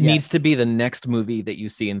 It needs to be the next movie that you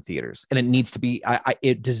see in theaters. And it needs to be,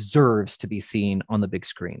 it deserves to be seen on the big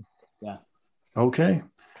screen. Yeah. Okay.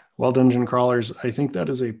 Well, Dungeon Crawlers, I think that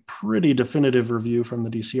is a pretty definitive review from the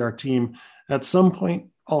DCR team. At some point,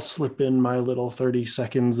 I'll slip in my little 30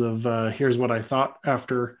 seconds of here's what I thought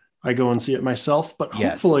after I go and see it myself. But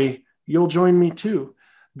hopefully you'll join me too.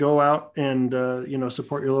 Go out and,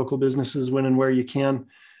 support your local businesses when and where you can.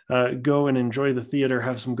 Go and enjoy the theater,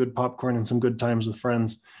 have some good popcorn and some good times with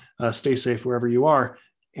friends. Stay safe wherever you are.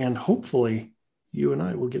 And hopefully you and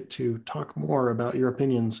I will get to talk more about your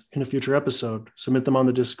opinions in a future episode. Submit them on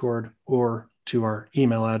the Discord or to our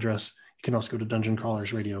email address. You can also go to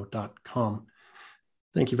dungeoncrawlersradio.com.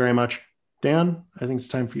 Thank you very much. Dan, I think it's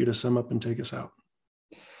time for you to sum up and take us out.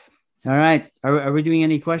 All right. Are we doing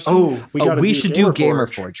any questions? Oh, we should do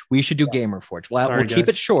Gamerforge. We should do Gamerforge. Well, we'll keep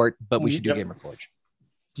it short, but we should do Gamerforge.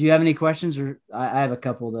 Do you have any questions, or I have a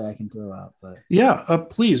couple that I can throw out? But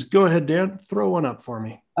please go ahead, Dan. Throw one up for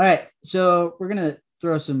me. All right. So we're gonna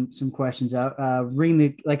throw some questions out. Bring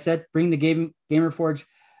the Gamerforge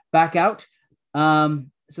back out. So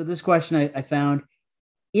this question I found: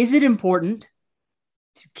 is it important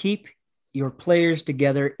to keep your players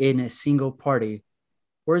together in a single party,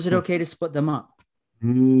 or is it okay to split them up?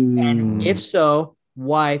 And if so,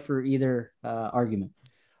 why for either argument.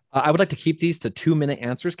 I would like to keep these to 2-minute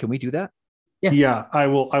answers. Can we do that? Yeah, I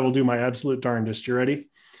will do my absolute darndest. You ready?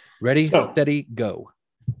 Ready, steady, go.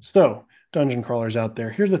 So, dungeon crawlers out there,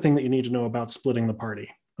 here's the thing that you need to know about splitting the party.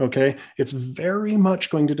 Okay, it's very much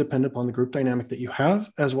going to depend upon the group dynamic that you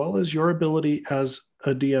have, as well as your ability as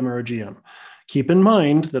a DM or a GM. Keep in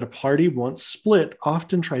mind that a party once split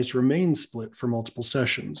often tries to remain split for multiple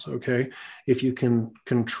sessions. Okay, if you can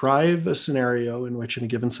contrive a scenario in which in a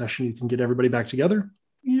given session you can get everybody back together,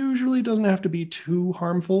 usually doesn't have to be too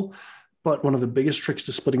harmful. But one of the biggest tricks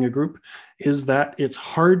to splitting a group is that it's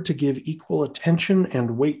hard to give equal attention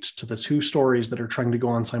and weight to the two stories that are trying to go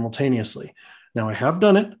on simultaneously. Now, I have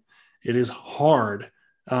done it. It is hard.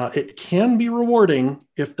 It can be rewarding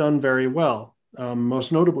if done very well.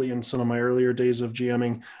 Most notably, in some of my earlier days of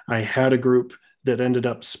GMing, I had a group that ended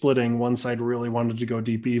up splitting. One side really wanted to go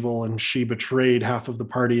deep evil, and she betrayed half of the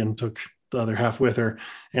party and took the other half with her,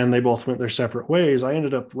 and they both went their separate ways. I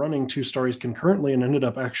ended up running two stories concurrently and ended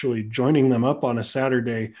up actually joining them up on a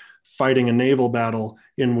Saturday, fighting a naval battle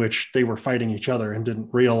in which they were fighting each other and didn't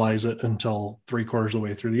realize it until 3/4 of the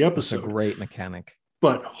way through the episode. That's a great mechanic.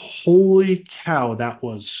 But holy cow, that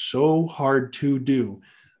was so hard to do.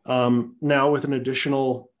 Now with an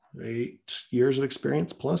additional 8 years of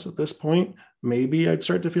experience plus at this point, maybe I'd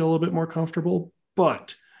start to feel a little bit more comfortable,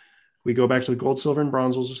 but we go back to the gold, silver, and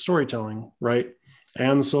bronze rules of storytelling, right?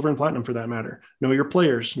 And silver and platinum for that matter. Know your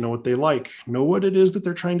players, know what they like, know what it is that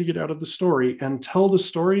they're trying to get out of the story, and tell the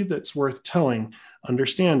story that's worth telling.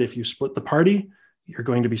 Understand, if you split the party, you're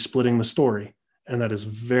going to be splitting the story. And that is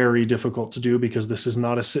very difficult to do because this is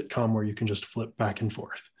not a sitcom where you can just flip back and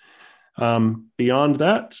forth. Beyond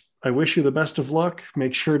that, I wish you the best of luck.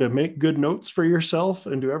 Make sure to make good notes for yourself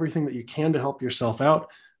and do everything that you can to help yourself out.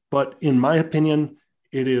 But in my opinion,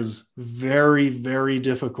 it is very, very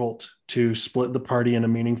difficult to split the party in a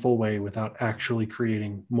meaningful way without actually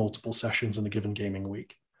creating multiple sessions in a given gaming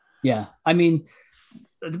week. Yeah. I mean,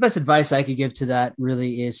 the best advice I could give to that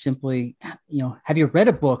really is simply, have you read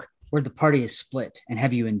a book where the party is split, and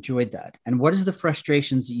have you enjoyed that? And what is the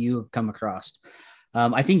frustrations that you have come across?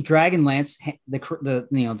 I think Dragonlance,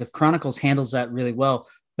 the Chronicles handles that really well,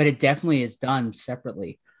 but it definitely is done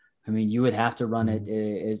separately. I mean, you would have to run it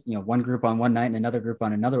as, one group on one night and another group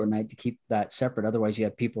on another night to keep that separate. Otherwise, you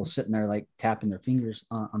have people sitting there like tapping their fingers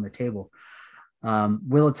on the table.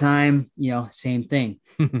 Wheel of Time, same thing.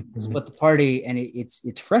 Split the party, and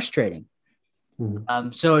it's frustrating.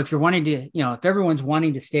 So if you're wanting to, if everyone's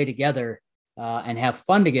wanting to stay together and have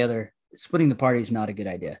fun together, splitting the party is not a good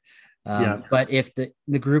idea. But if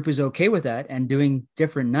the group is okay with that and doing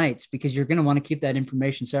different nights, because you're going to want to keep that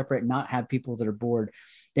information separate and not have people that are bored,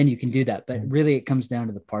 then you can do that. But really, it comes down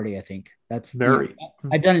to the party. I think that's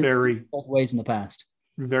I've done it both ways in the past.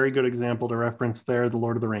 Very good example to reference there, The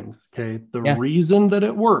Lord of the Rings. Okay. The reason that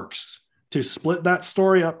it works to split that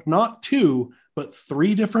story up, not 2, but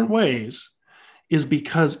 3 different ways, is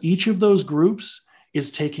because each of those groups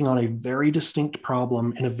is taking on a very distinct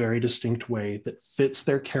problem in a very distinct way that fits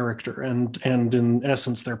their character and in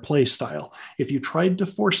essence, their play style. If you tried to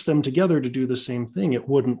force them together to do the same thing, it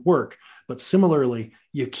wouldn't work. But similarly,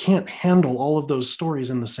 you can't handle all of those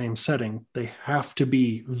stories in the same setting. They have to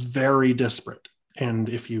be very disparate. And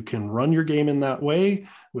if you can run your game in that way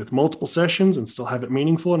with multiple sessions and still have it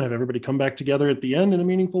meaningful and have everybody come back together at the end in a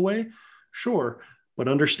meaningful way, sure. But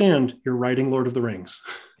understand, you're writing Lord of the Rings.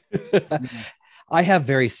 I have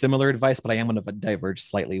very similar advice, but I am going to diverge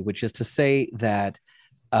slightly, which is to say that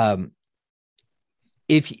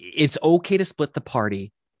if it's okay to split the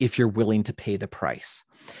party, if you're willing to pay the price.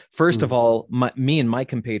 First of all, me and my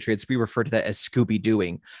compatriots, we refer to that as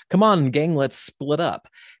Scooby-Dooing. Come on, gang, let's split up.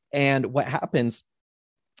 And what happens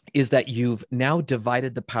is that you've now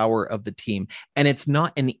divided the power of the team, and it's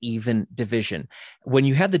not an even division. When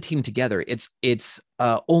you have the team together, it's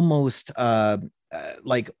almost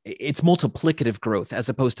like it's multiplicative growth as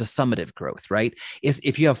opposed to summative growth, right?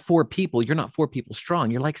 If you have 4 people, you're not 4 people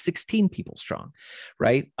strong, you're like 16 people strong,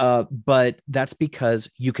 right? But that's because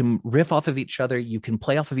you can riff off of each other, you can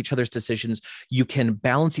play off of each other's decisions, you can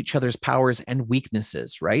balance each other's powers and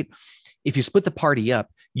weaknesses, right? If you split the party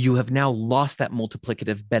up, you have now lost that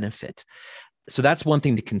multiplicative benefit. So that's one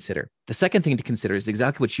thing to consider. The second thing to consider is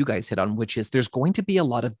exactly what you guys hit on, which is there's going to be a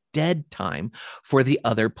lot of dead time for the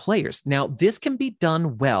other players. Now, this can be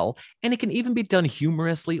done well, and it can even be done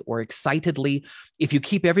humorously or excitedly if you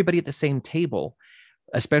keep everybody at the same table.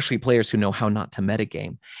 especially players who know how not to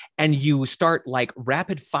metagame. And you start like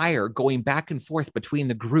rapid fire going back and forth between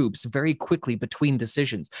the groups very quickly between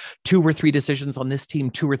decisions. 2 or 3 decisions on this team,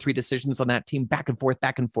 2 or 3 decisions on that team, back and forth,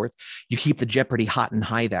 back and forth. You keep the Jeopardy hot and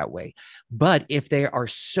high that way. But if they are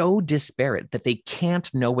so disparate that they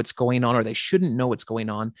can't know what's going on or they shouldn't know what's going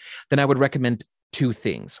on, then I would recommend 2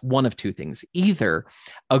 things, one of 2 things. Either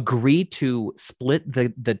agree to split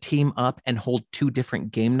the team up and hold 2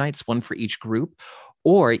 different game nights, one for each group,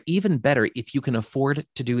 or even better, if you can afford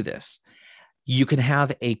to do this, you can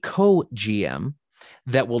have a co-GM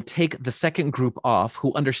that will take the second group off,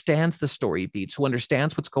 who understands the story beats, who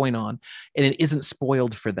understands what's going on, and it isn't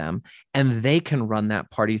spoiled for them. And they can run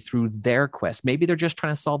that party through their quest. Maybe they're just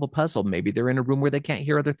trying to solve a puzzle. Maybe they're in a room where they can't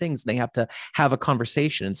hear other things. And they have to have a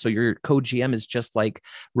conversation. And so your co-GM is just like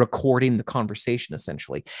recording the conversation,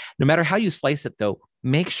 essentially. No matter how you slice it, though,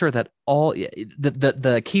 make sure that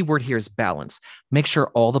the key word here is balance. Make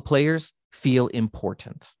sure all the players feel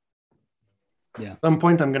important. Yeah. At some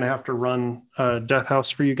point, I'm going to have to run Death House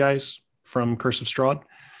for you guys from Curse of Strahd,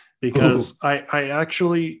 because I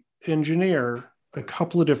actually engineer a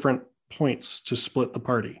couple of different points to split the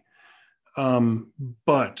party.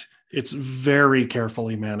 But it's very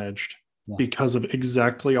carefully managed because of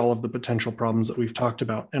exactly all of the potential problems that we've talked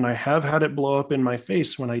about. And I have had it blow up in my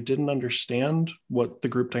face when I didn't understand what the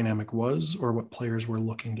group dynamic was or what players were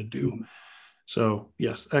looking to do. So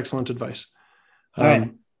yes, excellent advice. All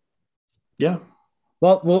right. Yeah.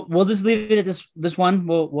 Well, we'll just leave it at this one.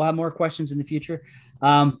 We'll have more questions in the future.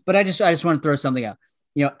 But I just want to throw something out.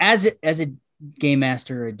 You know, as a game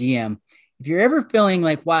master or a DM, if you're ever feeling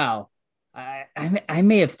like, wow, I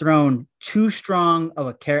may have thrown too strong of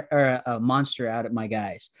a monster out at my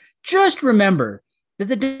guys, just remember that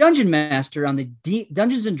the dungeon master on the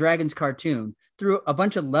Dungeons and Dragons cartoon threw a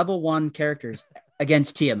bunch of level 1 characters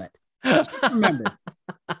against Tiamat. Just remember.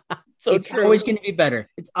 So it's true. always going to be better.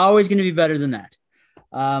 It's always going to be better than that.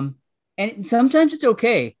 And sometimes it's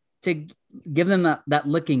okay to give them that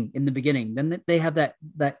licking in the beginning. Then they have that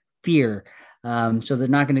fear. So they're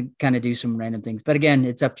not going to kind of do some random things. But again,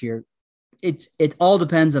 it's up to it all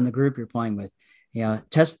depends on the group you're playing with. You know,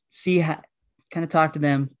 kind of talk to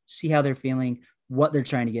them, see how they're feeling, what they're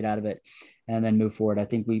trying to get out of it, and then move forward. I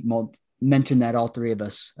think we mentioned that, all 3 of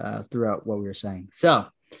us, throughout what we were saying. So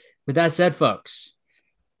with that said, folks,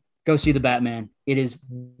 go see The Batman. It is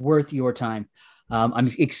worth your time. I'm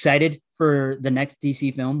excited for the next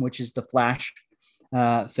DC film, which is the Flash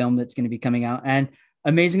film that's going to be coming out. And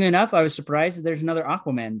amazingly enough, I was surprised that there's another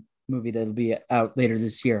Aquaman movie that'll be out later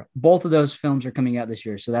this year. Both of those films are coming out this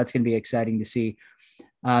year, so that's going to be exciting to see.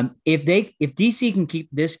 If DC can keep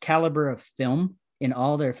this caliber of film in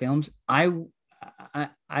all their films, I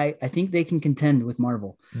think they can contend with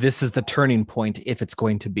Marvel. This is the turning point, if it's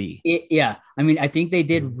going to be. I mean, I think they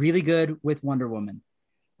did really good with Wonder Woman.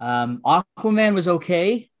 Aquaman was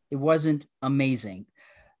okay. It wasn't amazing,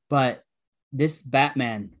 but this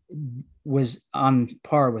Batman was on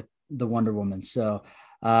par with the Wonder Woman. So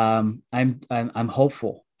I'm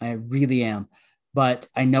hopeful. I really am, but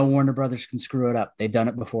I know Warner Brothers can screw it up. They've done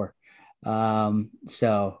it before.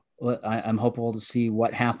 So I'm hopeful to see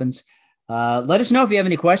what happens. Let us know if you have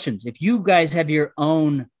any questions. If you guys have your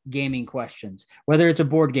own gaming questions, whether it's a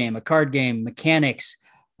board game, a card game, mechanics,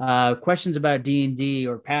 questions about D&D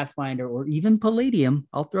or Pathfinder or even Palladium,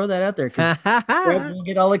 I'll throw that out there because we'll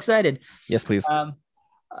get all excited. Yes, please.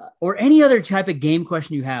 Or any other type of game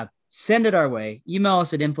question you have, send it our way. Email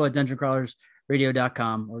us at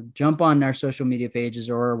info@dungeoncrawlersradio.com or jump on our social media pages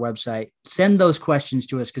or our website. Send those questions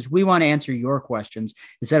to us because we want to answer your questions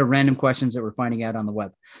instead of random questions that we're finding out on the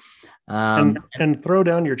web. And throw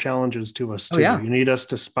down your challenges to us too. You need us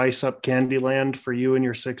to spice up Candyland for you and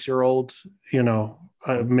your 6-year-old. You know,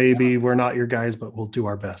 maybe we're not your guys, but we'll do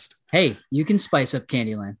our best. Hey, you can spice up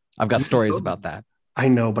Candyland. I've got stories about that. I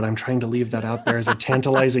know, but I'm trying to leave that out there as a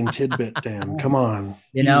tantalizing tidbit, Dan. Come on.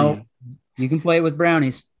 You know, you can play it with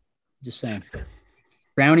brownies. Just saying.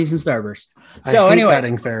 Brownies and Starburst. So anyway,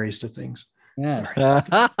 adding fairies to things.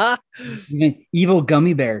 Yeah. Even evil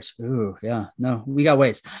gummy bears. Ooh, yeah. No, we got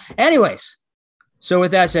ways. Anyways, so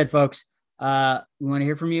with that said, folks, we want to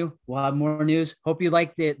hear from you. We'll have more news. Hope you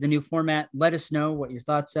like the new format. Let us know what your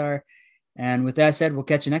thoughts are. And with that said, we'll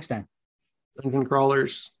catch you next time. Dungeon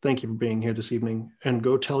Crawlers, thank you for being here this evening, and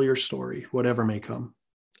go tell your story, whatever may come.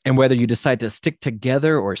 And whether you decide to stick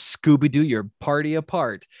together or Scooby-Doo your party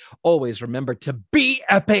apart, always remember to be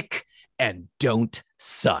epic and don't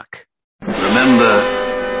suck.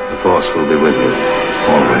 Remember, the Force will be with you,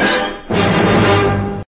 always.